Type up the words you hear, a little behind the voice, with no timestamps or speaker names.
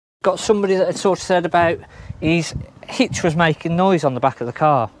Got somebody that had sort of said about his hitch was making noise on the back of the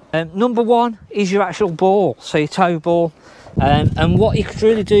car. Number one is your actual ball, so your tow ball. And what you could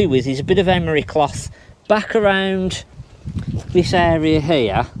really do with is a bit of emery cloth back around this area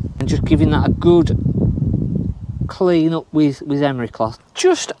here and just giving that a good clean up with emery cloth.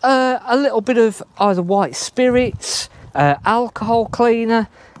 Just a little bit of either white spirits, alcohol cleaner,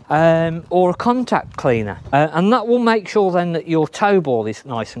 or a contact cleaner, and that will make sure then that your tow ball is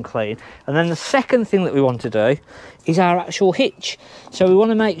nice and clean. And then the second thing that we want to do is our actual hitch. So we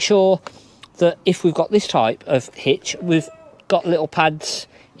want to make sure that if we've got this type of hitch, we've got little pads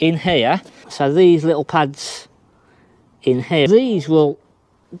in here. So these little pads in here, these will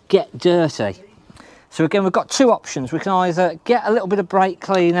get dirty. So again, we've got two options. We can either get a little bit of brake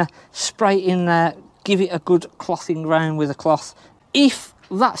cleaner, spray it in there, give it a good clothing round with a cloth. If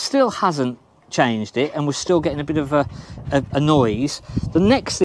that still hasn't changed it and we're still getting a bit of a noise, the next thing